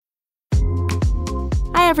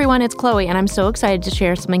everyone, it's Chloe, and I'm so excited to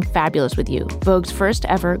share something fabulous with you. Vogue's first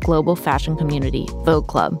ever global fashion community, Vogue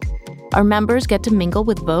Club. Our members get to mingle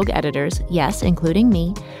with Vogue editors, yes, including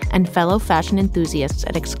me, and fellow fashion enthusiasts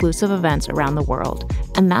at exclusive events around the world.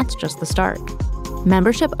 And that's just the start.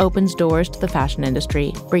 Membership opens doors to the fashion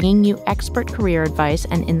industry, bringing you expert career advice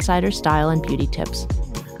and insider style and beauty tips.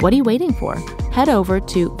 What are you waiting for? Head over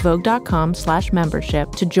to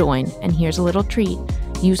vogue.com/membership to join, and here's a little treat.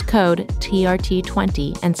 Use code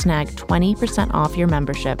TRT20 and snag 20% off your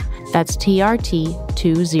membership. That's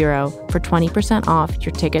TRT20 for 20% off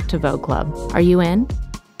your ticket to Vogue Club. Are you in?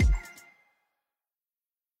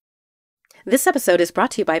 This episode is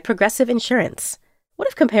brought to you by Progressive Insurance. What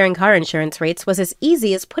if comparing car insurance rates was as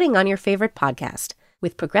easy as putting on your favorite podcast?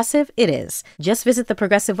 With Progressive, it is. Just visit the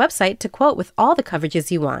Progressive website to quote with all the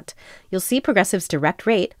coverages you want. You'll see Progressive's direct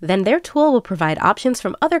rate, then their tool will provide options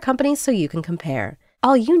from other companies so you can compare.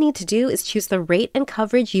 All you need to do is choose the rate and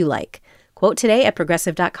coverage you like. Quote today at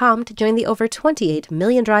Progressive.com to join the over 28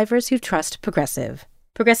 million drivers who trust Progressive.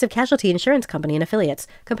 Progressive Casualty Insurance Company and Affiliates.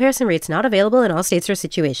 Comparison rates not available in all states or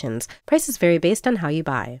situations. Prices vary based on how you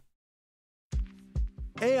buy.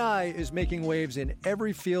 AI is making waves in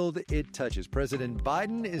every field it touches. President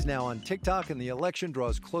Biden is now on TikTok, and the election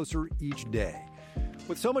draws closer each day.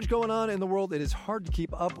 With so much going on in the world, it is hard to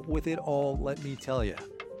keep up with it all, let me tell you.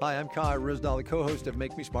 Hi, I'm Kai Rizdal, the co-host of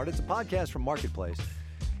Make Me Smart. It's a podcast from Marketplace.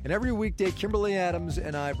 And every weekday, Kimberly Adams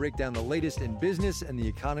and I break down the latest in business and the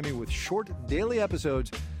economy with short daily episodes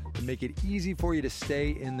to make it easy for you to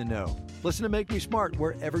stay in the know. Listen to Make Me Smart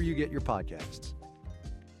wherever you get your podcasts.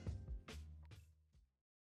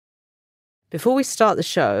 Before we start the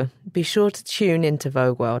show, be sure to tune into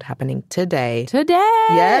Vogue World happening today.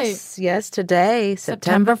 Today! Yes, today.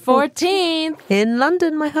 September 14th. In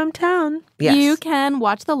London, my hometown. Yes. You can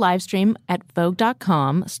watch the live stream at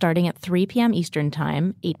Vogue.com starting at 3 p.m. Eastern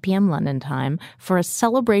Time, 8 p.m. London Time, for a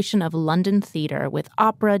celebration of London theater with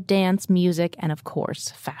opera, dance, music, and of course,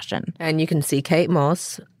 fashion. And you can see Kate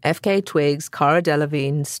Moss, FK Twigs, Cara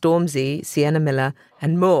Delevingne, Stormzy, Sienna Miller,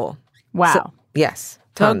 and more. Wow. So, yes.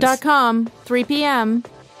 Tons. Vogue.com, 3 p.m.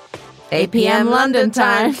 8 p.m. London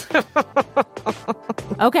time.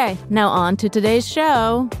 Okay, now on to today's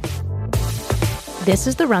show. This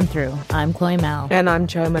is The Run-Through. I'm Chloe Mal. And I'm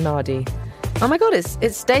Chioma Nardi. Oh my God,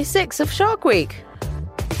 it's day 6 of Shark Week.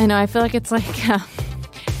 I know, I feel like it's like,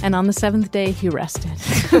 and on the 7th day, he rested.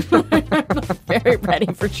 I'm very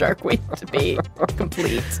ready for Shark Week to be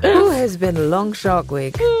complete. Ooh, it's been a long Shark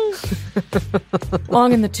Week.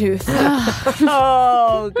 Long in the tooth.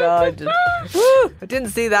 Oh, God. I didn't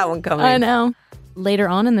see that one coming. I know. Later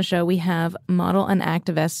on in the show, we have model and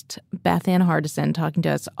activist Bethann Hardison talking to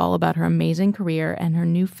us all about her amazing career and her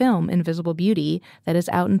new film, Invisible Beauty, that is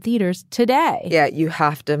out in theaters today. Yeah, you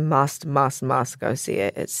have to must go see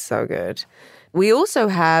it. It's so good. We also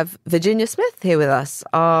have Virginia Smith here with us.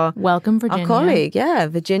 Welcome, Virginia. Our colleague, yeah.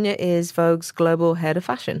 Virginia is Vogue's global head of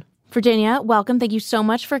fashion. Virginia, welcome. Thank you so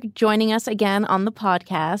much for joining us again on the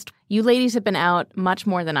podcast. You ladies have been out much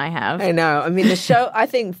more than I have. I know. I mean, the show, I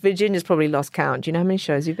think Virginia's probably lost count. Do you know how many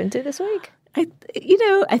shows you've been to this week? I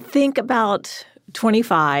think about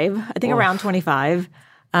 25. I think around 25.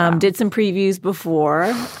 Wow. Did some previews before,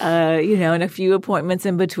 and a few appointments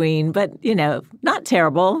in between. But, not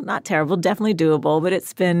terrible. Definitely doable. But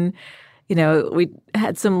it's been, we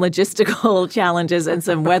had some logistical challenges and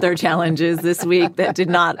some weather challenges this week that did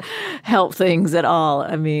not help things at all.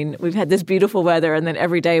 I mean, we've had this beautiful weather and then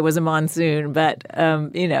every day was a monsoon. But,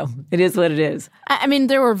 it is what it is. I mean,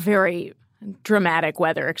 there were very dramatic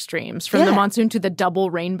weather extremes, from the monsoon to the double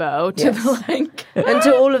rainbow to the and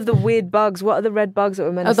to all of the weird bugs. What are the red bugs that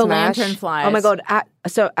were meant to smash? The lanternflies. Oh my God.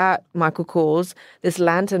 At Michael Kors, this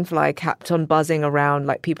lanternfly kept on buzzing around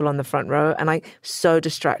like people on the front row, and I so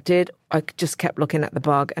distracted. I just kept looking at the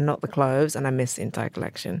bug and not the clothes, and I missed the entire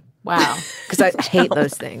collection. Wow. Because I hate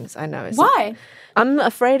those things. I know. Why? I'm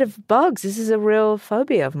afraid of bugs. This is a real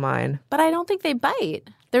phobia of mine. But I don't think they bite.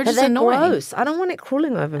 They're But just they're annoying. gross. I don't want it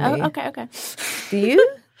crawling over me. Oh, okay. Do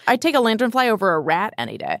you? I'd take a lanternfly over a rat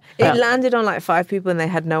any day. It landed on like 5 people and they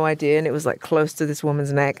had no idea, and it was like close to this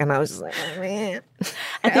woman's neck, and I was just like, oh man.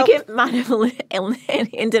 I think it might have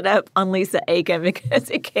ended up on Lisa Aiken because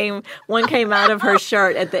one came out of her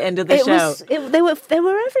shirt at the end of the show. They were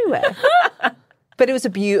everywhere. But it was a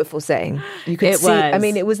beautiful setting. You could see. I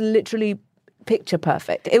mean, it was literally picture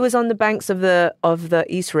perfect. It was on the banks of the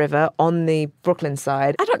East River on the Brooklyn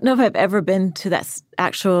side. I don't know if I've ever been to that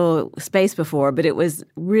actual space before, but it was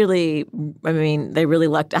really, they really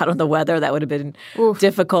lucked out on the weather. That would have been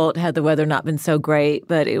difficult had the weather not been so great.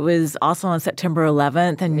 But it was also on September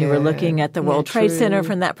 11th, and you were looking at the World Trade Center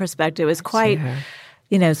from that perspective. It was quite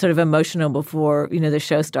sort of emotional before, the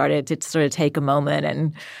show started to sort of take a moment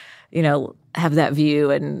and, have that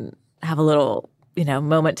view and have a little,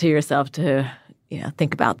 moment to yourself to,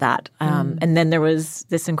 think about that. And then there was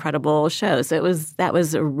this incredible show. So that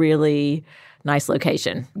was a really nice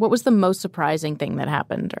location. What was the most surprising thing that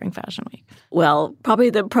happened during Fashion Week? Well,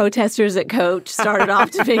 probably the protesters at Coach started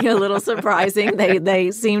off to being a little surprising.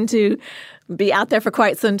 They seemed to be out there for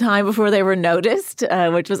quite some time before they were noticed,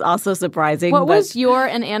 which was also surprising. What was your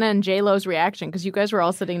and Anna and J-Lo's reaction? Because you guys were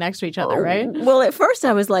all sitting next to each other, right? Well, at first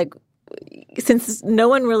I was like, since no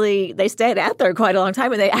one really, they stayed out there quite a long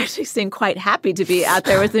time, and they actually seemed quite happy to be out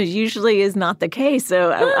there, which usually is not the case.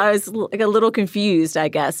 So I was like a little confused, I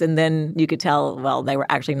guess. And then you could tell, well, they were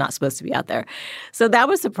actually not supposed to be out there. So that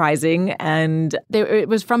was surprising. And it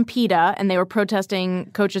was from PETA, and they were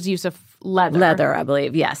protesting Coach's use of leather. Leather, I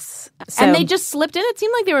believe, yes. So, and they just slipped in. It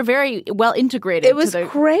seemed like they were very well integrated. It was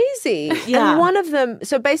crazy. Yeah. And one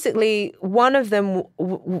of them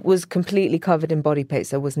was completely covered in body paint,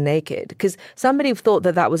 so was naked. Because somebody thought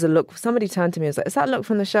that was a look. Somebody turned to me and was like, is that a look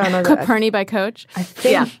from the show? And I was like, Coperni by Coach? I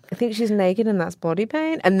think she's naked and that's body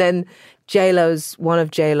paint. And then one of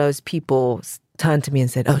J-Lo's people turned to me and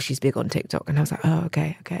said, oh, she's big on TikTok. And I was like, oh,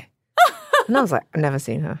 okay. And I was like, I've never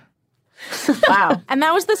seen her. Wow. And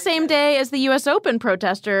that was the same day as the U.S. Open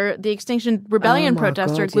protester, the Extinction Rebellion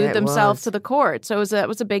protester, glued themselves to the court. So it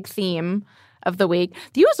was a big theme of the week.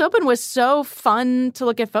 The U.S. Open was so fun to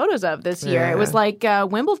look at photos of this year. Yeah. It was like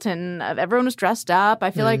Wimbledon. Everyone was dressed up.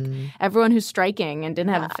 I feel like everyone who's striking and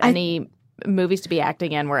didn't have any movies to be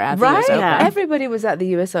acting in were at the U.S. Open. Yeah. Everybody was at the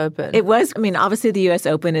U.S. Open. It was. I mean, obviously the U.S.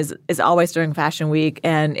 Open is always during Fashion Week,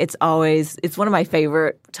 and it's one of my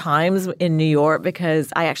favorite times in New York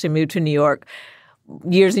because I actually moved to New York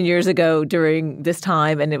years and years ago during this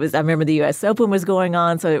time, and I remember the U.S. Open was going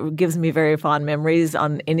on, so it gives me very fond memories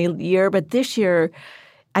on any year. But this year,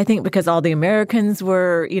 I think because all the Americans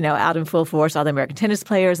were, out in full force, all the American tennis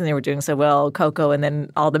players, and they were doing so well, Coco, and then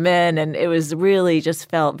all the men, and it was really just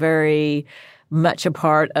felt very much a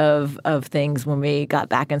part of things when we got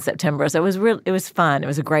back in September. So it was fun. It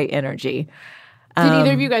was a great energy. Did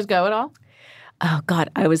either of you guys go at all? Oh, God,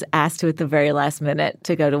 I was asked to at the very last minute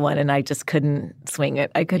to go to one, and I just couldn't swing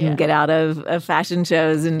it. I couldn't get out of fashion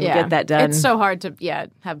shows and get that done. It's so hard to,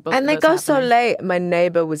 have both and of they those go happening. so late. My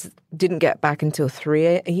neighbor didn't get back until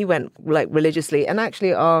 3. He went like religiously. And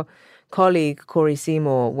actually our colleague, Corey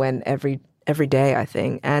Seymour, went every day, I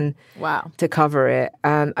think, and wow, to cover it.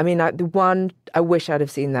 The one, I wish I'd have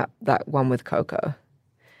seen that one with Coco.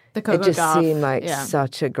 The Coco It just Gauff, seemed like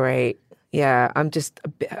such a great, I'm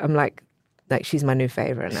like she's my new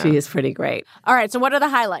favorite now. She is pretty great. All right, so what are the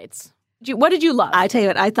highlights? What did you love? I tell you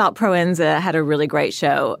what, I thought Proenza had a really great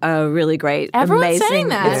show, really great, Everyone's amazing. saying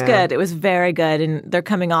that. It's good. It was very good, and they're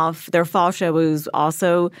coming off their fall show was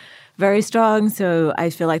also very strong. So I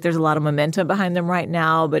feel like there's a lot of momentum behind them right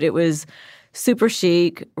now. But it was super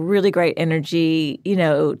chic, really great energy.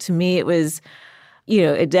 To me, it was.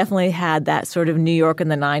 It definitely had that sort of New York in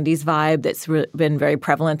the 90s vibe that's been very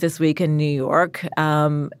prevalent this week in New York.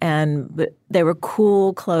 But they were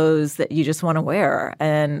cool clothes that you just want to wear.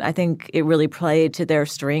 And I think it really played to their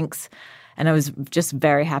strengths. And I was just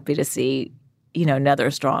very happy to see, another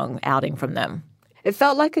strong outing from them. It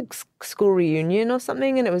felt like a school reunion or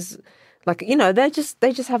something. And it was like, they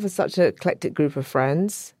just have such an eclectic group of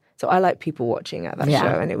friends. So I like people watching at that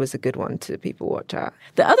show, and it was a good one to people watch at.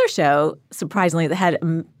 The other show, surprisingly, that had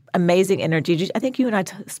amazing energy. I think you and I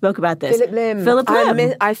spoke about this. Philip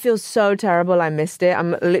Lim. I feel so terrible. I missed it.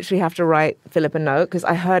 I'm literally have to write Philip a note because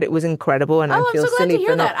I heard it was incredible, and I feel I'm so glad silly to hear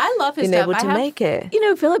for that. not I love his being stuff. able to make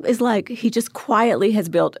it. Philip is like he just quietly has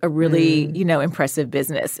built a really impressive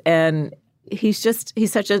business, and he's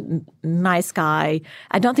such a nice guy.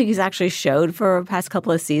 I don't think he's actually showed for the past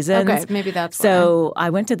couple of seasons. Okay, maybe that's so why. I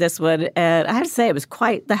went to this one, and I have to say it was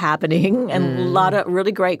quite the happening, and a lot of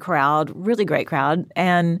really great crowd.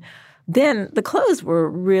 And then the clothes were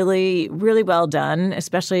really, really well done,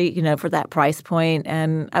 especially, for that price point.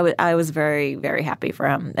 And I was very, very happy for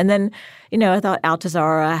him. And then, I thought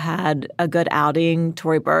Altazara had a good outing.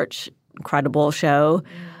 Tory Burch, incredible show.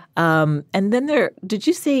 And then did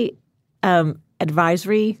you see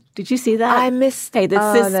Advisory? Did you see that? I missed. Hey,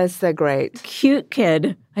 they're great. Cute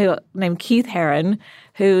kid named Keith Heron,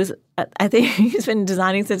 who's I think he's been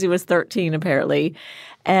designing since he was 13, apparently,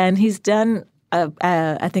 and he's done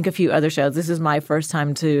I think a few other shows. This is my first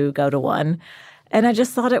time to go to one, and I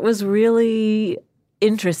just thought it was really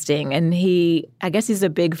interesting. And I guess he's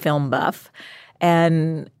a big film buff,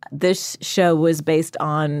 and this show was based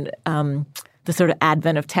on the sort of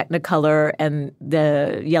advent of Technicolor and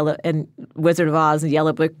the Yellow and Wizard of Oz and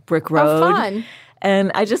Yellow Brick Road. Oh, fun.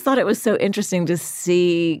 And I just thought it was so interesting to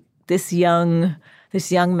see this young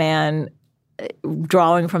man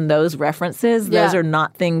drawing from those references. Yeah. Those are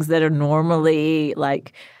not things that are normally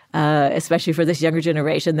like, especially for this younger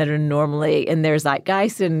generation, that are normally in their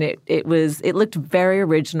zeitgeist. And it looked very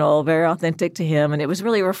original, very authentic to him, and it was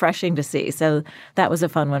really refreshing to see. So that was a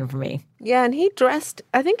fun one for me. Yeah, and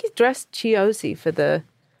I think he dressed Chiosi for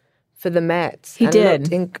the Mets. He and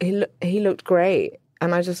did. He looked great.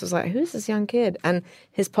 And I just was like, who's this young kid? And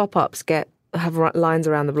his pop-ups have lines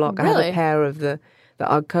around the block. Really? I have a pair of the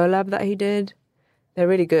UGG collab that he did. They're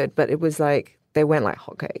really good, but it was like, they went like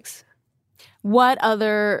hotcakes. What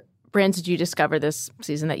other brands did you discover this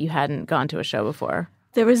season that you hadn't gone to a show before?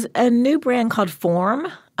 There was a new brand called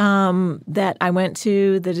Form that I went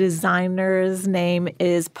to. The designer's name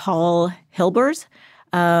is Paul Hilbers.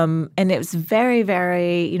 And it was very,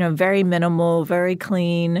 very, very minimal, very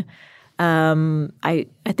clean. I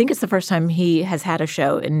think it's the first time he has had a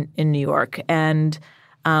show in New York. And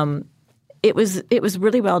it was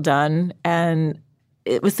really well done. And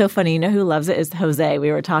it was so funny. You know who loves it is Jose.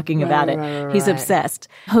 We were talking about it. Right. He's obsessed.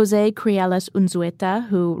 Jose Criales Unzueta,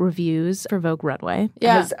 who reviews for Vogue Runway.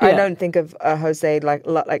 Yeah. I don't think of Jose like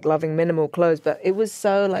loving minimal clothes, but it was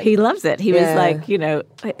so like... He loves it. He was like,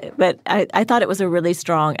 but I thought it was a really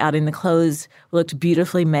strong outing. The clothes looked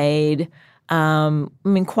beautifully made.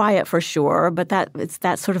 Quiet for sure, but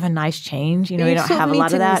that's sort of a nice change. We don't have a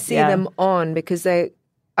lot of that. You see them on because I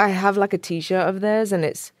have like a T-shirt of theirs, and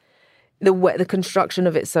it's the construction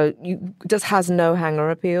of it. So just has no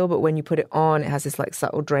hanger appeal, but when you put it on, it has this like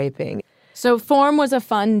subtle draping. So Form was a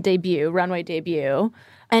fun runway debut.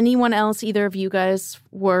 Anyone else, either of you guys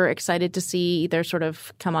were excited to see either sort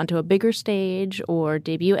of come onto a bigger stage or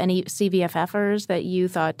debut? Any CVFFers that you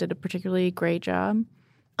thought did a particularly great job?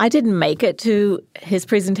 I didn't make it to his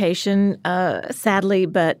presentation, sadly,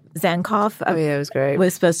 but Zankoff it was great.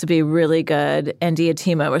 Was supposed to be really good, and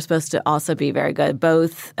Diotima were supposed to also be very good.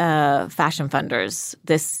 Both fashion funders,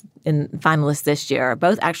 finalists this year,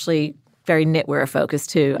 both actually very knitwear focused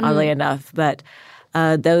too, oddly enough. But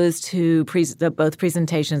those two, both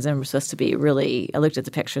presentations, were supposed to be really, I looked at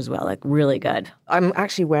the picture as well, like really good. I'm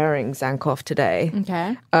actually wearing Zankoff today.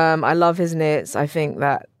 Okay. I love his knits. I think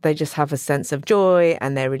that they just have a sense of joy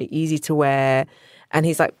and they're really easy to wear. And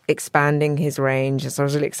he's like expanding his range. So I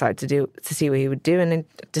was really excited to see what he would do. And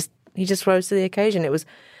he just rose to the occasion.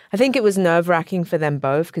 I think it was nerve-wracking for them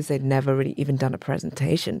both because they'd never really even done a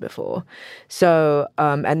presentation before. So,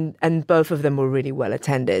 and both of them were really well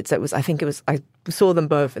attended. So I saw them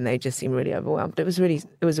both and they just seemed really overwhelmed. It was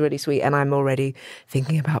really sweet. And I'm already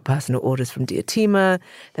thinking about personal orders from Diotima.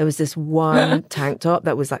 There was this one tank top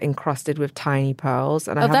that was like encrusted with tiny pearls.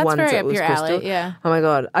 And I have one that was crystal. Alley, yeah. Oh my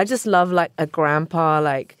God. I just love like a grandpa,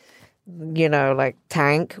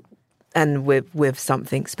 tank. And with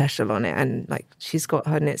something special on it. And like she's got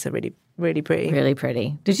her knits are really, really pretty. Really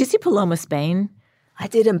pretty. Did you see Paloma Spain? I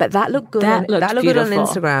didn't, but that looked good. That looked good on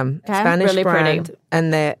beautiful. Instagram. Okay. Spanish Really brand. pretty.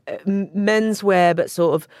 And they're menswear, but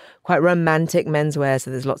sort of quite romantic menswear.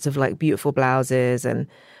 So there's lots of like beautiful blouses and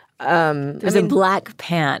There's a black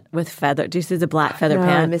pant with feather. Do you see the black feather No,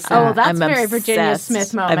 pant? I missed Oh, that. that's I'm very obsessed. Virginia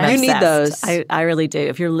Smith moment. I'm You need obsessed. those. I really do.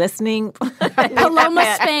 If you're listening,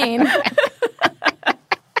 Paloma Spain.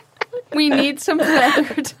 We need some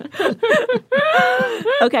feathered.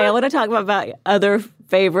 Okay, I want to talk about other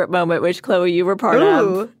favorite moment, which Chloe, you were part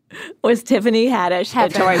of, was Tiffany Haddish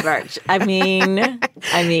and Tory Burch. I mean,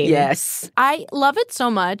 Yes. I love it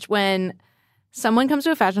so much when someone comes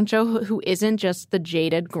to a fashion show who isn't just the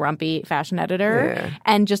jaded, grumpy fashion editor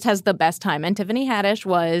and just has the best time. And Tiffany Haddish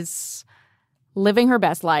was living her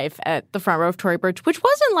best life at the front row of Tory Burch, which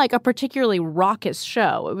wasn't like a particularly raucous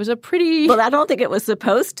show. It was a pretty... Well, I don't think it was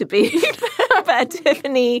supposed to be. But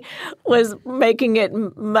Tiffany was making it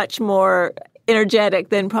much more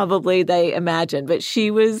energetic than probably they imagined. But she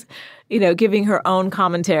was, giving her own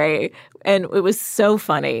commentary. And it was so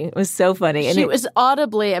funny. It was so funny. And she was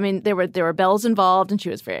audibly, there were bells involved, and she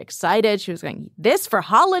was very excited. She was going, this for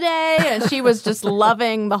holiday, and she was just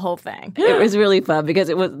loving the whole thing. It was really fun because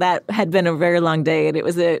that had been a very long day, and it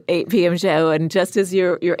was an 8 p.m. show. And just as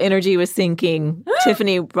your energy was sinking,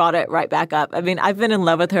 Tiffany brought it right back up. I've been in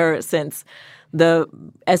love with her since the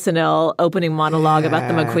SNL opening monologue about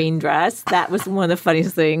the McQueen dress. That was one of the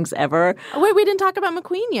funniest things ever. Oh, wait, we didn't talk about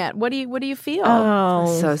McQueen yet. What do you feel?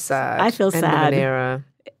 Oh, So sad. I feel End sad. of an era.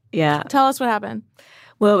 Yeah. Tell us what happened.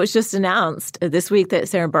 Well, it was just announced this week that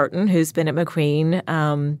Sarah Burton, who's been at McQueen,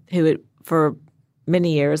 for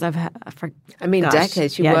many years,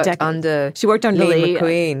 decades. She worked under Lee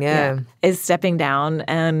McQueen, yeah. is stepping down.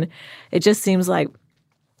 And it just seems like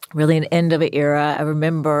really an end of an era. I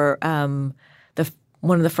remember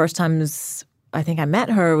one of the first times I think I met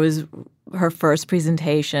her was her first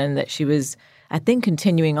presentation that she was, I think,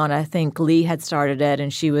 continuing on. I think Lee had started it,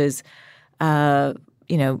 and she was, going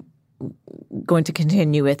to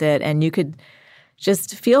continue with it. And you could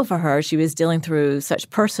just feel for her. She was dealing through such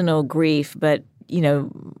personal grief, but,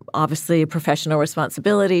 obviously a professional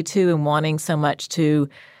responsibility too, and wanting so much to,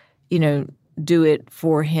 do it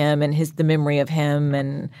for him and the memory of him.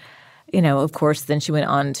 And, of course, then she went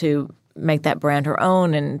on to make that brand her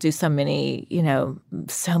own and do so many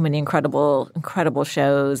incredible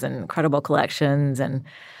shows and incredible collections. And,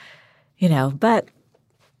 but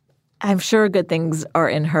I'm sure good things are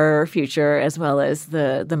in her future as well as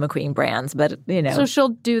the McQueen brands. But, So she'll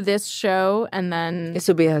do this show and then... This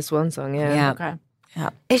will be her swan song, yeah. Yeah. Okay. Yeah.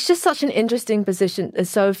 It's just such an interesting position.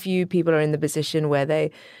 So few people are in the position where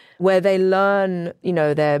they learn,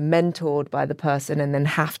 they're mentored by the person and then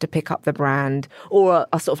have to pick up the brand or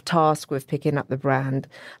are sort of tasked with picking up the brand.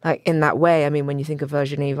 Like in that way, I mean, when you think of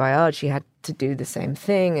Virginie Viard, she had to do the same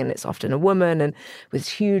thing, and it's often a woman and with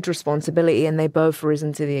huge responsibility, and they both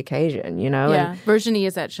risen to the occasion, Yeah, Virginie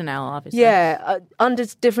is at Chanel, obviously. Yeah, under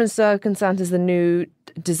different circumstances, the new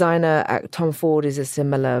designer Tom Ford is a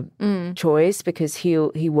similar choice because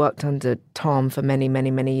he worked under Tom for many, many,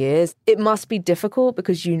 many years. It must be difficult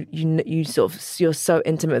because you're so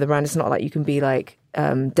intimate with the brand. It's not like you can be like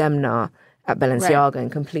Demna at Balenciaga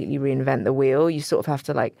and completely reinvent the wheel. You sort of have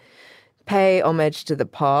to pay homage to the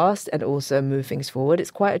past and also move things forward.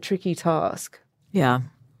 It's quite a tricky task. Yeah.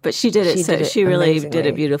 But she did it. She really did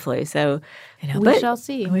it beautifully. So, we shall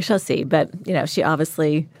see. We shall see. But, she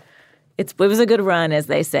obviously, it was a good run, as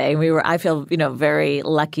they say. I feel, very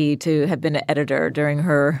lucky to have been an editor during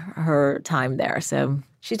her time there. So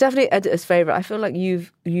she's definitely editor's favorite. I feel like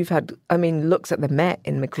you've had, looks at the Met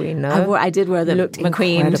in McQueen, no? I did wear the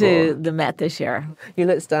McQueen incredible. to the Met this year. You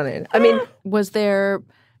look stunning. Was there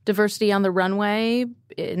diversity on the runway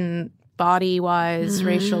in body-wise,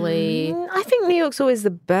 racially? I think New York's always the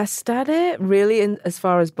best at it, really, as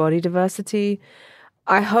far as body diversity.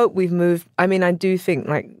 I hope we've moved. I do think,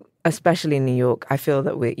 especially in New York, I feel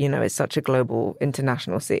that it's such a global,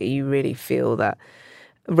 international city. You really feel that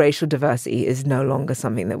racial diversity is no longer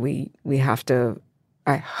something that we have to.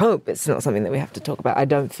 I hope it's not something that we have to talk about. I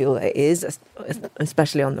don't feel that it is,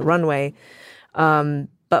 especially on the runway.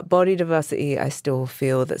 But body diversity, I still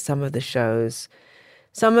feel that some of the shows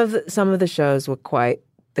were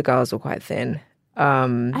the girls were quite thin.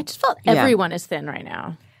 I just felt everyone is thin right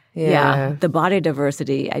now. Yeah. The body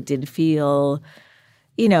diversity, I did feel,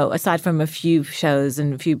 aside from a few shows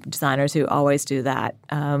and a few designers who always do that,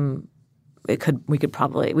 we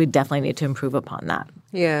definitely need to improve upon that.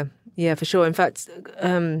 Yeah, for sure. In fact,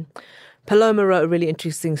 Paloma wrote a really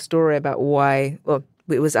interesting story about why,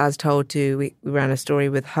 it was As Told too. We ran a story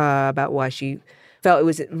with her about why she felt it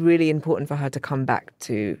was really important for her to come back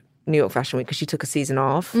to New York Fashion Week because she took a season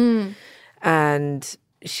off. And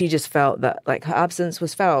she just felt that her absence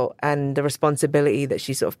was felt, and the responsibility that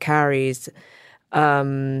she sort of carries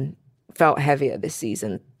felt heavier this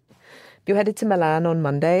season. You're headed to Milan on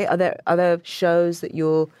Monday. Are there other shows that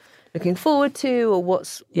you're looking forward to, or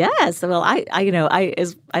what's? Yes. Well, I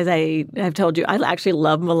as I have told you, I actually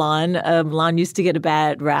love Milan. Milan used to get a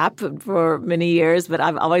bad rap for many years, but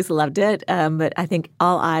I've always loved it. But I think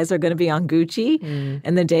all eyes are going to be on Gucci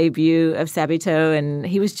and the debut of Sabito, and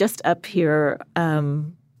he was just up here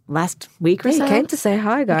last week or so. He came to say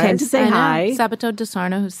hi, guys. He came to say hi. Sabito De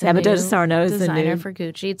Sarno, who's the Sabito new De Sarno is designer the new for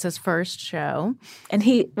Gucci. It's his first show. And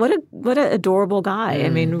what an adorable guy.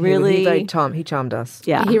 Really. He charmed us.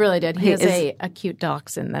 Yeah. He really did. He has a cute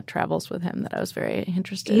dachshund that travels with him that I was very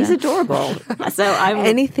interested in. He's adorable. So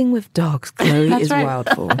anything with dogs, Chloe is right. wild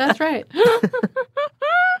for. That's right.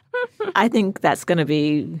 I think that's going to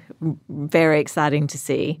be very exciting to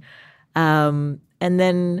see. And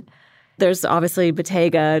then there's obviously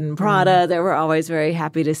Bottega and Prada that we're always very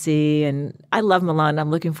happy to see. And I love Milan.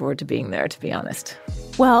 I'm looking forward to being there, to be honest.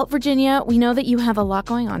 Well, Virginia, we know that you have a lot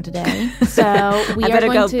going on today. So we I are better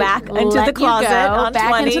going go to back into the closet on back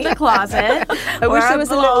 20. into the closet. I wish there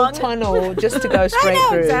was a little tunnel just to go straight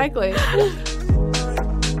through. Exactly.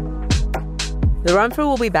 The Run Through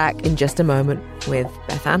will be back in just a moment with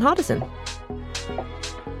Bethann Hardison.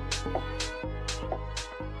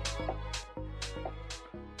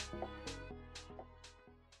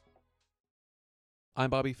 I'm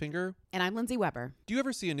Bobby Finger. And I'm Lindsay Weber. Do you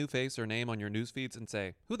ever see a new face or name on your news feeds and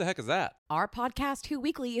say, who the heck is that? Our podcast, Who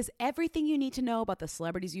Weekly, is everything you need to know about the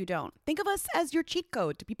celebrities you don't. Think of us as your cheat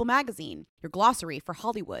code to People magazine, your glossary for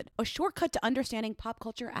Hollywood, a shortcut to understanding pop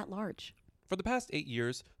culture at large. For the past 8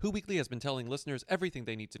 years, Who Weekly has been telling listeners everything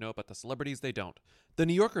they need to know about the celebrities they don't. The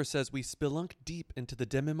New Yorker says we spelunk deep into the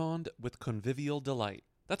demi-monde with convivial delight.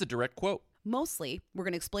 That's a direct quote. Mostly, we're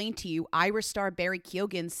going to explain to you Irish star Barry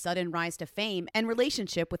Keoghan's sudden rise to fame and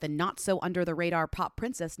relationship with a not-so-under-the-radar pop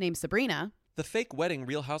princess named Sabrina. The fake wedding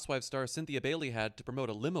Real Housewives star Cynthia Bailey had to promote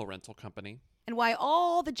a limo rental company. And why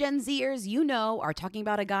all the Gen Zers you know are talking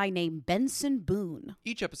about a guy named Benson Boone.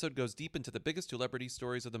 Each episode goes deep into the biggest celebrity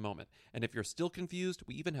stories of the moment. And if you're still confused,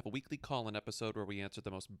 we even have a weekly call-in episode where we answer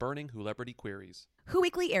the most burning Wholebrity queries. Who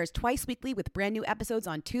Weekly airs twice weekly with brand new episodes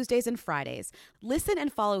on Tuesdays and Fridays. Listen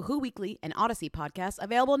and follow Who Weekly, an Odyssey podcast,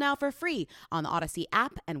 available now for free on the Odyssey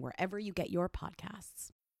app and wherever you get your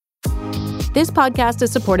podcasts. This podcast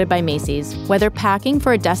is supported by Macy's. Whether packing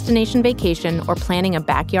for a destination vacation or planning a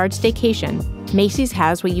backyard staycation, Macy's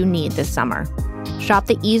has what you need this summer. Shop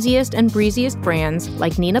the easiest and breeziest brands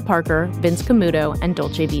like Nina Parker, Vince Camuto, and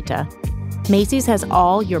Dolce Vita. Macy's has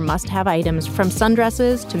all your must-have items from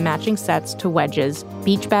sundresses to matching sets to wedges,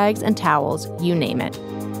 beach bags and towels, you name it.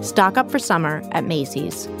 Stock up for summer at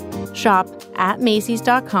Macy's. Shop at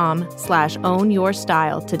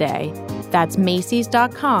Macys.com/ownyourstyle today. That's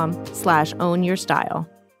Macys.com/ownyourstyle.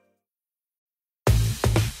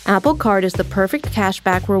 Apple Card is the perfect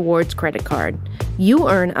cashback rewards credit card. You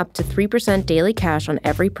earn up to 3% daily cash on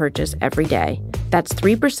every purchase every day. That's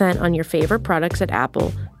 3% on your favorite products at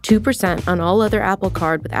Apple, 2% on all other Apple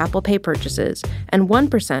Card with Apple Pay purchases, and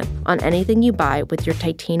 1% on anything you buy with your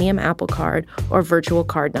titanium Apple Card or virtual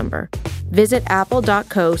card number. Visit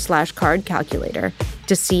apple.co/card calculator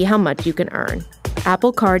to see how much you can earn.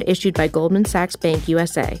 Apple Card issued by Goldman Sachs Bank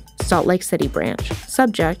USA, Salt Lake City branch.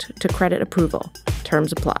 Subject to credit approval.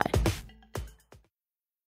 Terms apply.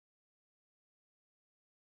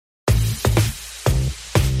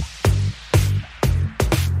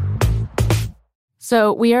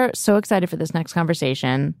 So we are so excited for this next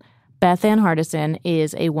conversation. Bethann Hardison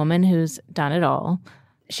is a woman who's done it all.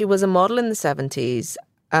 She was a model in the 70s,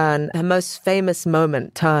 and her most famous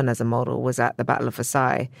turn as a model was at the Battle of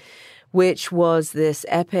Versailles, which was this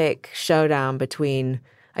epic showdown between,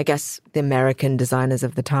 I guess, the American designers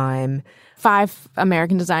of the time. 5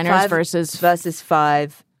 American designers versus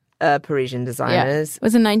 5 Parisian designers. Yeah. It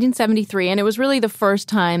was in 1973, and it was really the first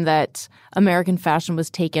time that American fashion was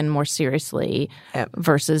taken more seriously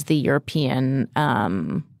versus the European,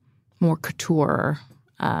 more couture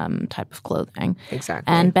type of clothing.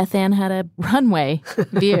 Exactly. And Bethann had a runway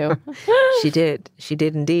view. She did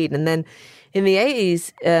indeed. And then in the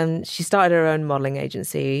 80s, she started her own modeling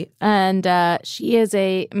agency. And she is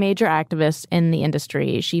a major activist in the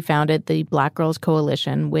industry. She founded the Black Girls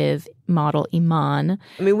Coalition with model Iman.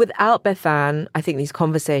 I mean, without Bethann, I think these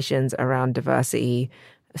conversations around diversity,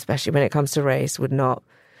 especially when it comes to race, would not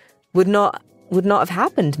have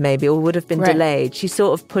happened maybe, or would have been delayed. She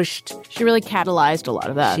sort of pushed. She really catalyzed a lot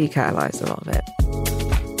of that. She catalyzed a lot of it.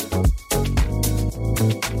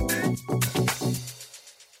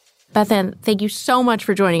 Bethann, thank you so much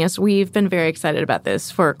for joining us. We've been very excited about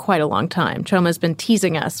this for quite a long time. Choma's been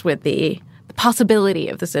teasing us with the possibility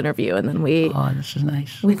of this interview, and then this is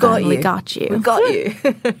nice. We got you. We got you.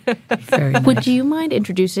 Very nice. Would you mind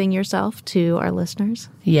introducing yourself to our listeners?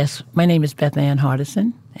 Yes. My name is Bethann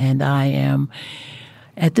Hardison, and I am,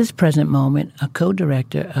 at this present moment, a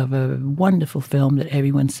co-director of a wonderful film that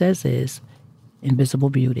everyone says is Invisible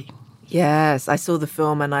Beauty. Yes, I saw the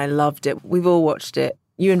film and I loved it. We've all watched it.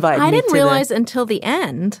 You invited me to I didn't realize until the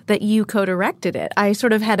end that you co-directed it. I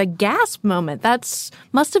sort of had a gasp moment.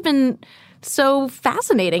 Must have been so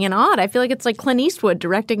fascinating and odd. I feel like it's like Clint Eastwood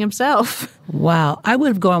directing himself. Wow. I would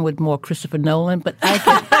have gone with more Christopher Nolan, but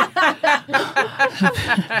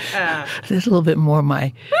there's a little bit more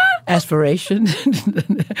my aspiration.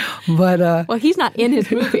 But well, he's not in his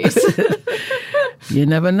movies. You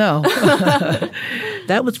never know.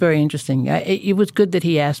 That was very interesting. It was good that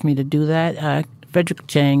he asked me to do that. Frederick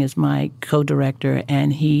Chang is my co-director,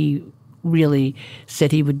 and he really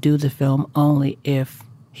said he would do the film only if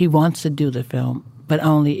he wants to do the film, but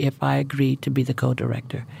only if I agreed to be the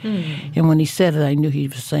co-director. Mm. And when he said it, I knew he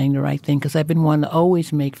was saying the right thing, because I've been wanting to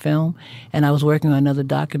always make film, and I was working on another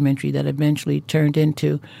documentary that eventually turned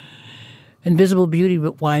into Invisible Beauty,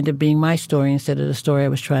 but wound up being my story instead of the story I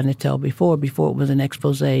was trying to tell before it was an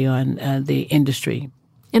expose on the industry.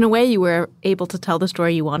 In a way, you were able to tell the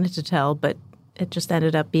story you wanted to tell, but it just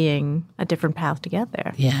ended up being a different path to get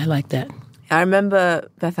there. Yeah, I like that. I remember,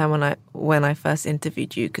 Bethann, when I first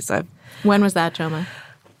interviewed you, because I've... When was that, Choma?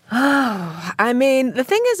 Oh, I mean, the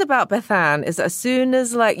thing is about Bethann is as soon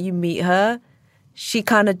as, you meet her, she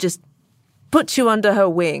kind of just puts you under her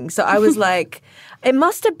wing. So I was like, it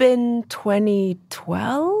must have been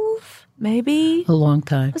 2012 maybe? A long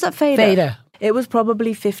time. Was that Fader? Fader. It was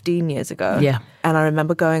probably 15 years ago. Yeah. And I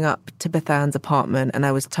remember going up to Bethann's apartment and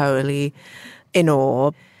I was totally in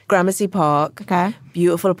awe. Gramercy Park. Okay.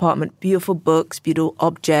 Beautiful apartment, beautiful books, beautiful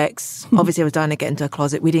objects. Obviously, I was dying to get into a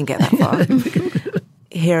closet. We didn't get that far.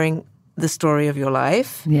 Hearing the story of your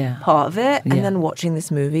life, part of it, and then watching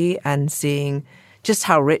this movie and seeing just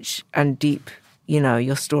how rich and deep,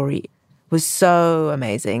 your story was so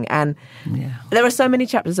amazing. And there are so many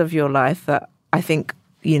chapters of your life that I think,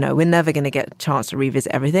 we're never going to get a chance to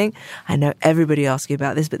revisit everything. I know everybody asks you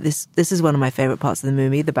about this, but this is one of my favorite parts of the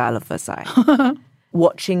movie, the Battle of Versailles.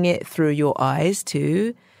 Watching it through your eyes,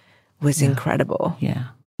 too, was incredible. Yeah.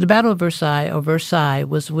 The Battle of Versailles,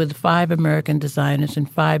 was with 5 American designers and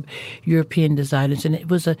 5 European designers. And it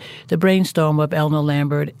was the brainstorm of Eleanor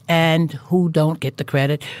Lambert, and who don't get the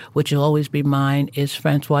credit, which will always be mine, is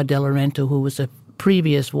Francois de Laurento, who was a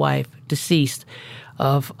previous wife, deceased,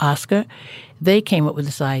 of Oscar. They came up with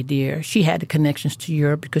this idea. She had the connections to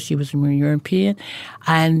Europe because she was a European.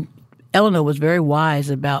 And Eleanor was very wise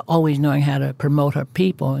about always knowing how to promote her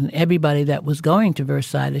people. And everybody that was going to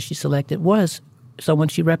Versailles that she selected was someone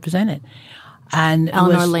she represented. And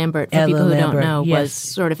Eleanor Lambert, for people who don't know, yes, was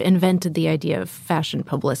sort of invented the idea of fashion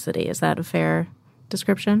publicity. Is that a fair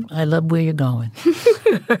description? I love where you're going.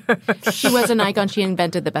 She was an icon. She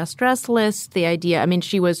invented the best dress list, the idea. I mean,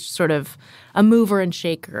 she was sort of a mover and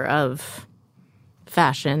shaker of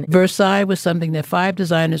fashion. Versailles was something that 5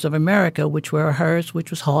 designers of America, which were hers, which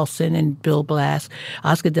was Halston and Bill Blass,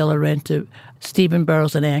 Oscar de la Renta, Stephen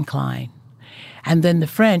Burrows, and Anne Klein. And then the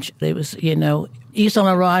French, it was, Yves Saint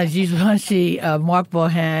Laurent, Givenchy, Marc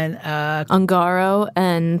Bohan, Ungaro,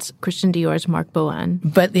 and Christian Dior's Marc Bohan.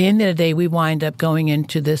 But at the end of the day, we wind up going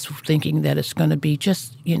into this thinking that it's going to be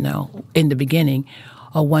just, in the beginning,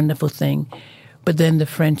 a wonderful thing. But then the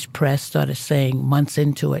French press started saying months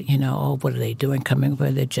into it, what are they doing coming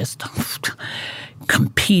over? They're just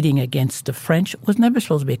competing against the French. It was never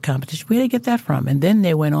supposed to be a competition. Where did they get that from? And then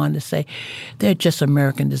they went on to say, they're just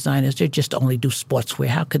American designers. They just only do sportswear.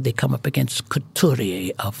 How could they come up against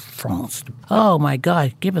Couturier of France? Oh, my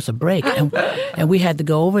God, give us a break. And we had to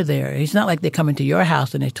go over there. It's not like they're coming to your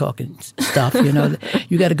house and they're talking stuff,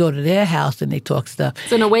 You got to go to their house and they talk stuff.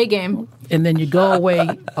 It's an away game. And then you go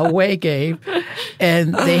away game,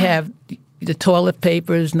 and they have the toilet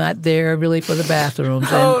paper is not there really for the bathrooms.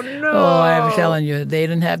 And, oh, no. Oh, I'm telling you, they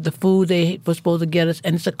didn't have the food they were supposed to get us.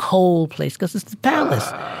 And it's a cold place because it's the palace.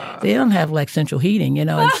 They don't have like central heating,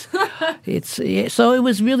 So it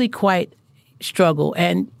was really quite struggle.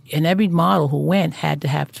 And every model who went had to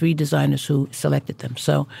have 3 designers who selected them.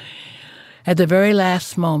 So at the very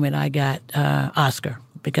last moment, I got Oscar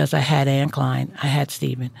because I had Anne Klein, I had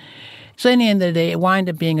Stephen. So in the end of the day, it wound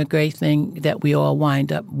up being a great thing that we all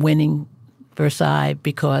wind up winning Versailles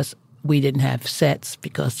because we didn't have sets,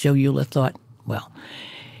 because Joe Euler thought,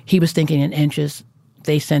 he was thinking in inches.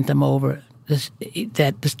 They sent him over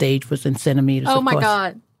that the stage was in centimeters. Oh, of my course.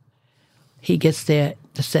 God. He gets there,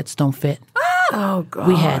 the sets don't fit. Oh, God.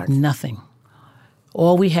 We had nothing.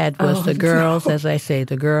 All we had was the girls, as I say,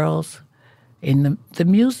 the girls in the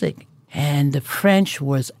music. And the French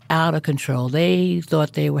was out of control. They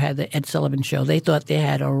thought they had the Ed Sullivan Show. They thought they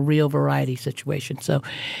had a real variety situation. So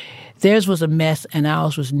theirs was a mess, and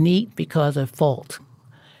ours was neat because of fault.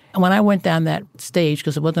 And when I went down that stage,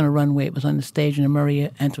 because it wasn't a runway, it was on the stage in the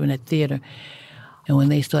Maria Antoinette Theater, and when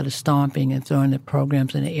they started stomping and throwing the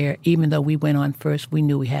programs in the air, even though we went on first, we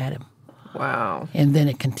knew we had him. Wow. And then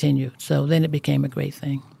it continued. So then it became a great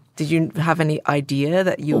thing. Did you have any idea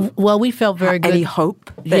that you? Well, we felt very good. Any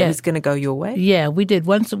hope that it was going to go your way? Yeah, we did.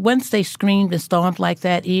 Once they screamed and stomped like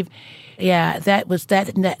that, Eve. Yeah,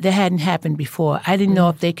 that hadn't happened before. I didn't know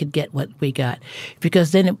if they could get what we got,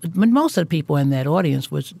 because then most of the people in that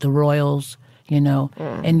audience was the royals,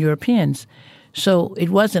 and Europeans. So it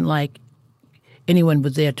wasn't like anyone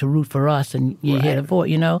was there to root for us and you hear the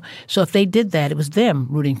voice, So if they did that, it was them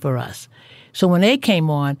rooting for us. So when they came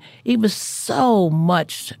on, it was so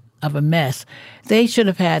much of a mess. They should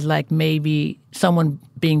have had maybe someone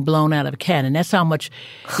being blown out of a cannon. That's how much,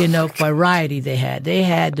 variety they had. They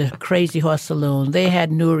had the Crazy Horse Saloon. They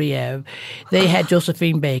had Nureyev. They had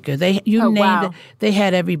Josephine Baker. Name it. They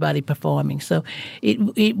had everybody performing. So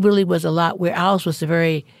it really was a lot, where ours was a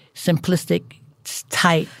very simplistic,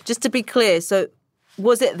 tight. Just to be clear, so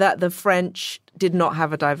was it that the French did not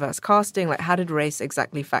have a diverse casting? How did race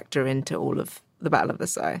exactly factor into all of the Battle of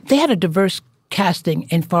Versailles? They had a diverse casting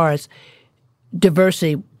as far as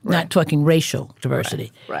diversity, not talking racial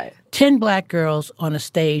diversity. Right. 10 black girls on a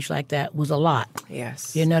stage like that was a lot.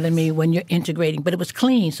 Yes. You know what I mean? When you're integrating. But it was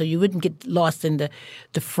clean, so you wouldn't get lost in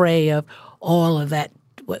the fray of all of that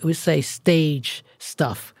what we say, stage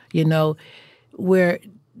stuff, you know, where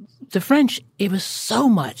the French, it was so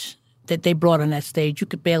much that they brought on that stage, you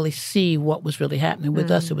could barely see what was really happening. With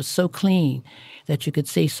us, it was so clean that you could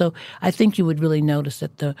see. So I think you would really notice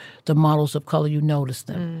that the models of color, you noticed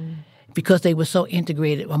them. Because they were so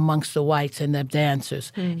integrated amongst the whites and the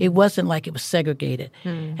dancers. It wasn't like it was segregated.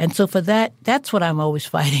 And so for that's what I'm always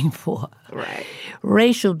fighting for. Right.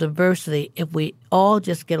 Racial diversity, if we all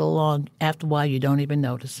just get along, after a while you don't even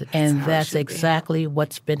notice it. And that's exactly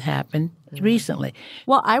what's been happening recently.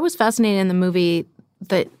 Well, I was fascinated in the movie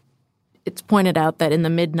that it's pointed out that in the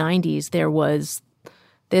mid-'90s there was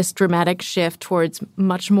this dramatic shift towards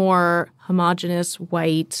much more homogenous,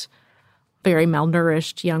 white, very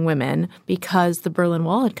malnourished young women because the Berlin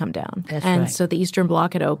Wall had come down. That's and right. so the Eastern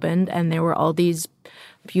Bloc had opened, and there were all these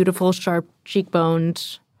beautiful, sharp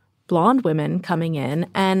cheekboned blonde women coming in.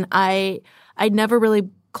 And I'd never really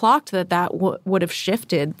clocked that would have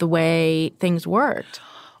shifted the way things worked.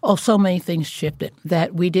 Oh, so many things shifted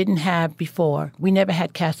that we didn't have before. We never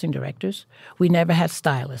had casting directors. We never had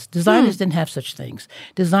stylists. Designers didn't have such things.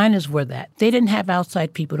 Designers were that. They didn't have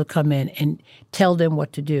outside people to come in and tell them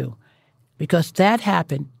what to do. Because that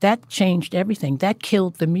happened, that changed everything. That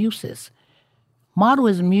killed the muses. Model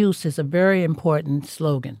as muse is a very important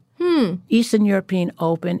slogan. Eastern European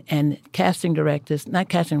open and casting directors, not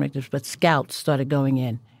casting directors, but scouts started going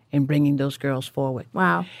in and bringing those girls forward.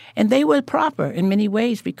 Wow. And they were proper in many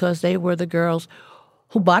ways because they were the girls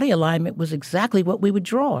whose body alignment was exactly what we would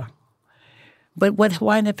draw. But what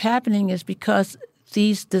wound up happening is because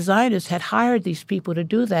these designers had hired these people to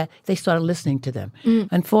do that, they started listening to them.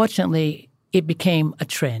 Unfortunately, it became a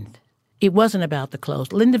trend. It wasn't about the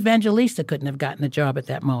clothes. Linda Evangelista couldn't have gotten a job at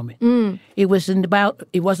that moment. It wasn't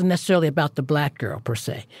necessarily about the black girl per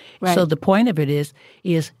se. Right. So the point of it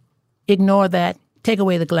is ignore that, take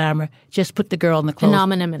away the glamour, just put the girl in the clothes.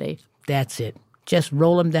 Anonymity. That's it. Just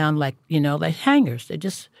roll them down like hangers. They're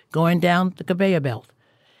just going down the conveyor belt.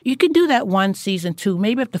 You can do that 1 season, 2,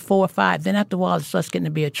 maybe up to 4 or 5. Then after a while, it starts getting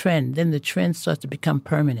to be a trend. Then the trend starts to become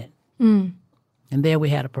permanent. And there we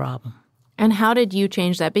had a problem. And how did you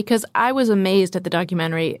change that? Because I was amazed at the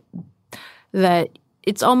documentary that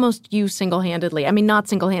it's almost you single-handedly. I mean, not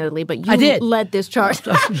single-handedly, but you led this charge.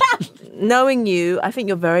 Knowing you, I think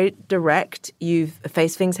you're very direct. You've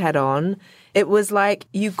faced things head on. It was like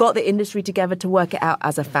you got the industry together to work it out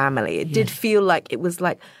as a family. It did feel like it was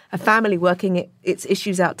like a family working its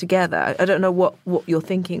issues out together. I don't know what your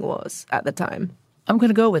thinking was at the time. I'm going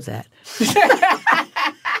to go with that. It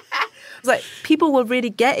was like people were really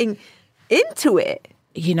getting into it.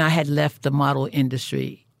 I had left the model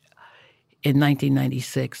industry in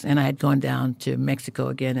 1996, and I had gone down to Mexico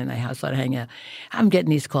again, and I started hanging out. I'm getting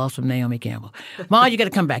these calls from Naomi Campbell. Ma, you got to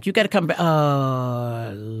come back. You got to come back.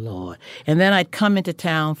 Oh, Lord. And then I'd come into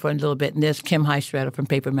town for a little bit, and there's Kim Heistrata from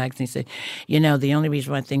Paper Magazine saying, the only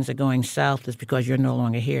reason why things are going south is because you're no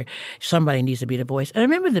longer here. Somebody needs to be the voice. And I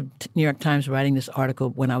remember the New York Times writing this article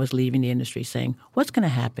when I was leaving the industry saying, what's going to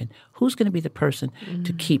happen? Who's going to be the person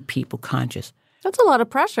to keep people conscious? That's a lot of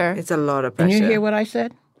pressure. It's a lot of pressure. And you hear what I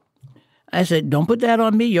said? I said, don't put that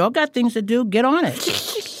on me. Y'all got things to do. Get on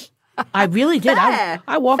it. I really did.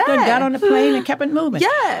 I walked in, got on the plane, and kept it moving.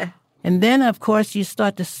 Yeah. And then, of course, you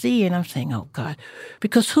start to see, and I'm saying, oh, God,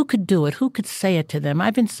 because who could do it? Who could say it to them?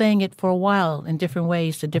 I've been saying it for a while in different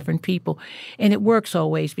ways to different people, and it works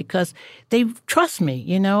always because they trust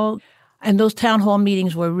me, And those town hall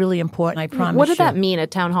meetings were really important, I promise you. What did that mean, a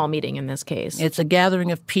town hall meeting in this case? It's a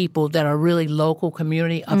gathering of people that are really local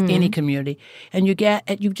community, of any community. And you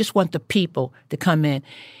just want the people to come in.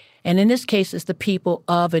 And in this case, it's the people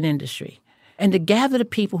of an industry. And to gather the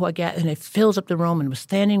people who are gathered, and it fills up the room, and it was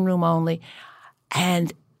standing room only.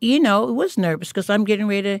 And, it was nervous because I'm getting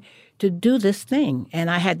ready to do this thing.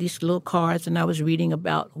 And I had these little cards, and I was reading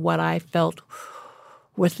about what I felt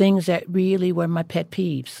were things that really were my pet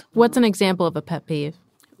peeves. What's an example of a pet peeve?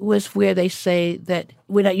 Was where they say that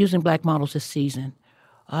we're not using black models this season.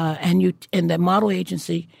 And the model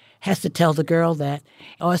agency has to tell the girl that,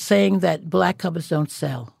 or saying that black covers don't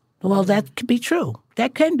sell. Well, that could be true.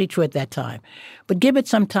 That can be true at that time. But give it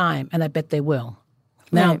some time, and I bet they will.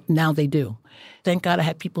 Now they do. Thank God I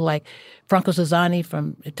had people like Franco Sazzani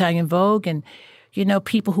from Italian Vogue and,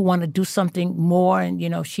 people who want to do something more.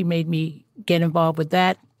 And, she made me get involved with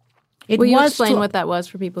that. Will you explain what that was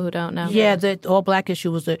for people who don't know? Yeah, the all-black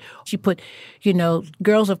issue was that she put,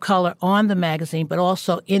 girls of color on the magazine, but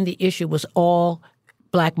also in the issue was all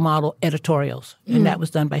black model editorials. And that was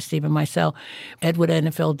done by Stephen Meisel. Edward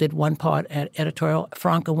NFL did one part editorial.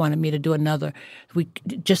 Franca wanted me to do another.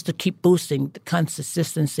 Just to keep boosting the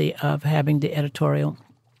consistency of having the editorial.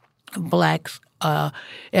 Blacks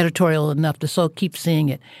editorial enough to keep seeing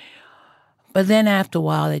it. But then after a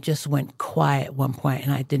while, it just went quiet at one point,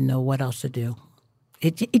 and I didn't know what else to do.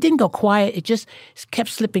 It didn't go quiet. It just kept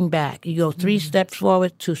slipping back. You go 3 steps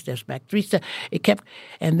forward, 2 steps back, 3 steps. It kept,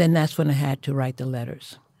 and then that's when I had to write the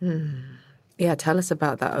letters. Yeah, tell us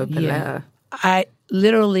about that open letter. I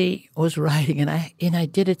literally was writing, and I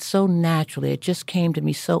did it so naturally. It just came to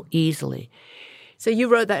me so easily. So you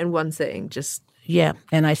wrote that in one sitting, just... Yeah,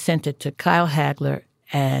 and I sent it to Kyle Hagler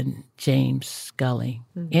and James Scully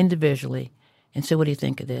individually, and said, "What do you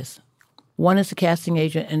think of this?" One is a casting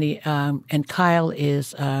agent, and Kyle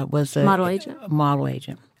was a model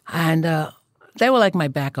agent, and they were like my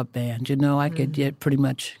backup band. I could get pretty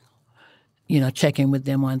much, check in with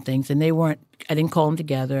them on things, and they weren't. I didn't call them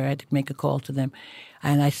together. I had to make a call to them,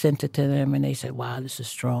 and I sent it to them, and they said, "Wow, this is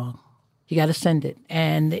strong. You got to send it."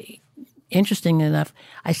 And interesting enough,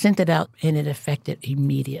 I sent it out, and it affected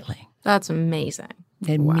immediately. That's amazing.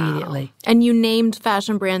 Immediately. Wow. And you named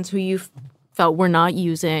fashion brands who you felt were not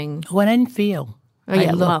using. What I didn't feel. We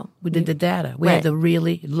did the data. We Right. had to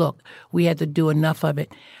really look. We had to do enough of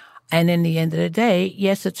it. And in the end of the day,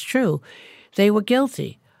 yes, it's true. They were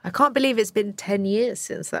guilty. I can't believe it's been 10 years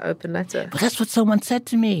since that open letter. But that's what someone said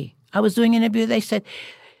to me. I was doing an interview. They said,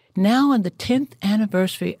 now on the 10th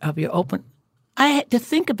anniversary of your open, I had to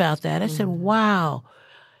think about that. I said, wow,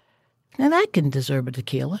 now that can deserve a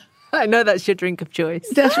tequila. I know that's your drink of choice.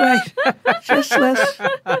 That's right. Just less.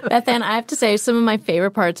 Bethann, I have to say, some of my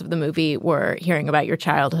favorite parts of the movie were hearing about your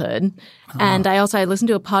childhood. And I listened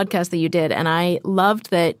to a podcast that you did, and I loved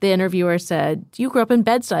that the interviewer said, you grew up in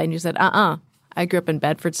Bed-Stuy, and you said, I grew up in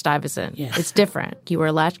Bedford-Stuyvesant. Yes. It's different. You were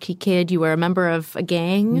a latchkey kid. You were a member of a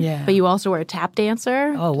gang. Yeah. But you also were a tap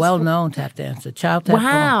dancer. Oh, well-known tap dancer. Child tap.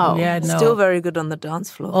 Wow. Yeah, no. Still very good on the dance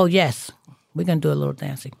floor. Oh, yes. We're going to do a little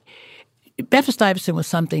dancing. Bedford-Stuyvesant was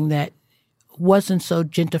something that wasn't so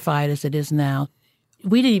gentrified as it is now.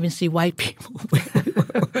 We didn't even see white people.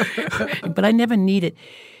 But I never needed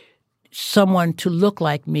someone to look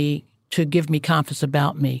like me to give me confidence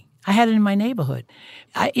about me. I had it in my neighborhood.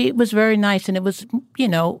 It was very nice, and it was,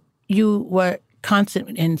 you were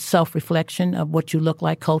constant in self-reflection of what you look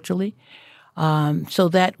like culturally. So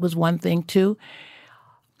that was one thing, too.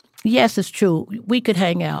 Yes, it's true. We could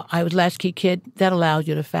hang out. I was a latchkey kid. That allows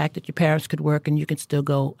you the fact that your parents could work and you could still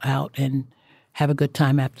go out and have a good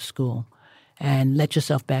time after school and let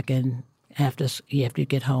yourself back in after you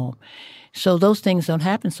get home. So those things don't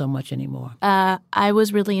happen so much anymore. I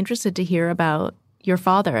was really interested to hear about your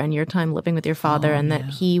father and your time living with your father, and that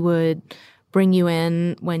he would bring you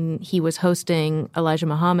in when he was hosting Elijah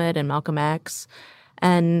Muhammad and Malcolm X.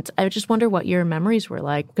 And I just wonder what your memories were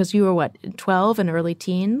like, because you were, 12 and early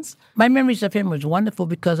teens? My memories of him was wonderful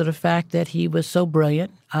because of the fact that he was so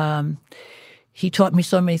brilliant. He taught me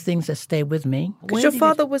so many things that stay with me. Because your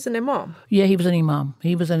father was an imam? Yeah, he was an imam.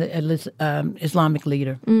 He was an Islamic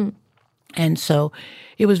leader. And so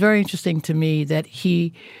it was very interesting to me that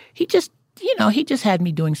he just had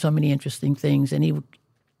me doing so many interesting things, and he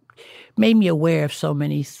made me aware of so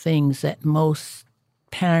many things that most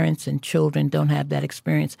parents and children don't have that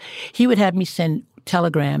experience. He would have me send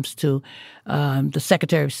telegrams to the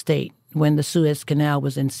Secretary of State when the Suez Canal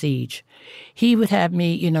was in siege. He would have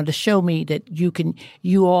me, to show me that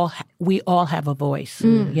we all have a voice.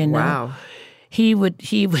 Wow. He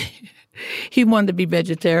wanted to be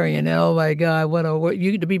vegetarian. Oh my God,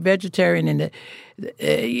 to be vegetarian in the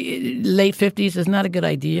late 50s is not a good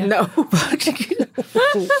idea. No.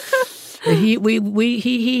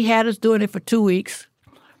 He had us doing it for 2 weeks.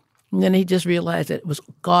 And then he just realized that it was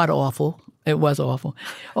god-awful. It was awful.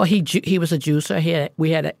 Or he was a juicer.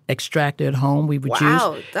 We had an extractor at home. We would juice.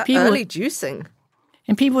 Wow, that early juicing.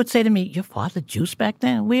 And people would say to me, your father juiced back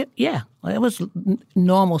then? It was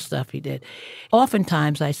normal stuff he did.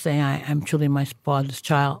 Oftentimes I say I'm truly my father's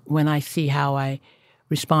child when I see how I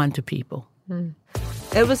respond to people.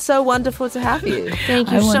 It was so wonderful to have you. Thank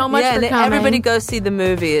you so much for coming. Everybody go see the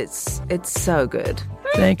movie. It's so good.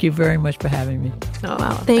 Thank you very much for having me. Oh,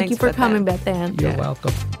 wow. Thank you for coming, Bethann. You're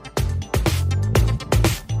welcome.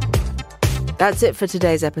 That's it for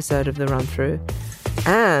today's episode of The Run Through.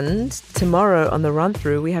 And tomorrow on The Run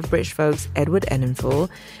Through, we have British Vogue's Edward Enninful.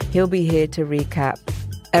 He'll be here to recap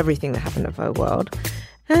everything that happened at Vogue World.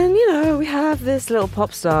 And, we have this little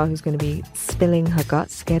pop star who's going to be spilling her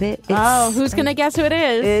guts. Get it? Who's going to guess who it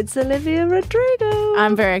is? It's Olivia Rodrigo.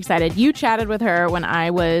 I'm very excited. You chatted with her when I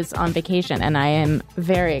was on vacation, and I am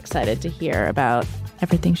very excited to hear about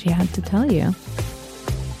everything she had to tell you.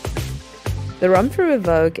 The Run Through with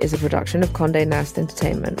Vogue is a production of Condé Nast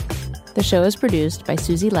Entertainment. The show is produced by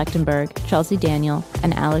Susie Lechtenberg, Chelsea Daniel,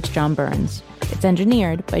 and Alex John Burns. It's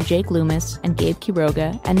engineered by Jake Loomis and Gabe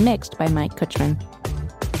Quiroga and mixed by Mike Kutchman.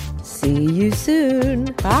 See you soon.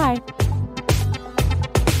 Bye.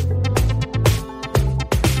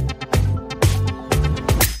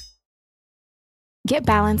 Get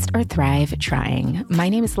balanced or thrive trying. My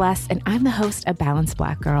name is Les, and I'm the host of Balanced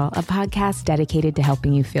Black Girl, a podcast dedicated to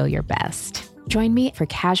helping you feel your best. Join me for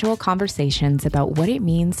casual conversations about what it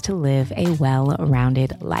means to live a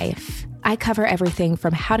well-rounded life. I cover everything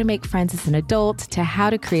from how to make friends as an adult, to how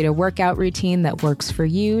to create a workout routine that works for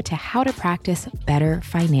you, to how to practice better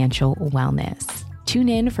financial wellness. Tune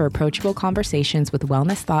in for approachable conversations with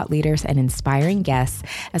wellness thought leaders and inspiring guests,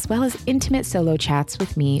 as well as intimate solo chats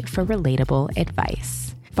with me for relatable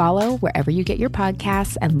advice. Follow wherever you get your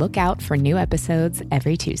podcasts and look out for new episodes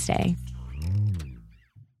every Tuesday.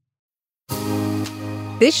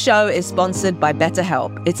 This show is sponsored by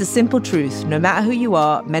BetterHelp. It's a simple truth. No matter who you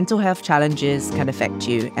are, mental health challenges can affect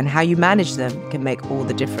you, and how you manage them can make all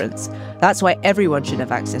the difference. That's why everyone should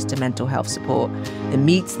have access to mental health support that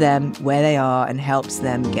meets them where they are and helps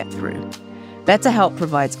them get through. BetterHelp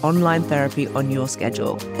provides online therapy on your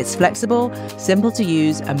schedule. It's flexible, simple to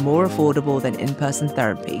use, and more affordable than in-person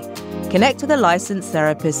therapy. Connect with a licensed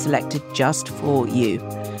therapist selected just for you.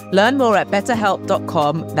 Learn more at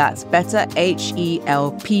betterhelp.com. That's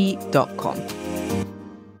betterhelp.com.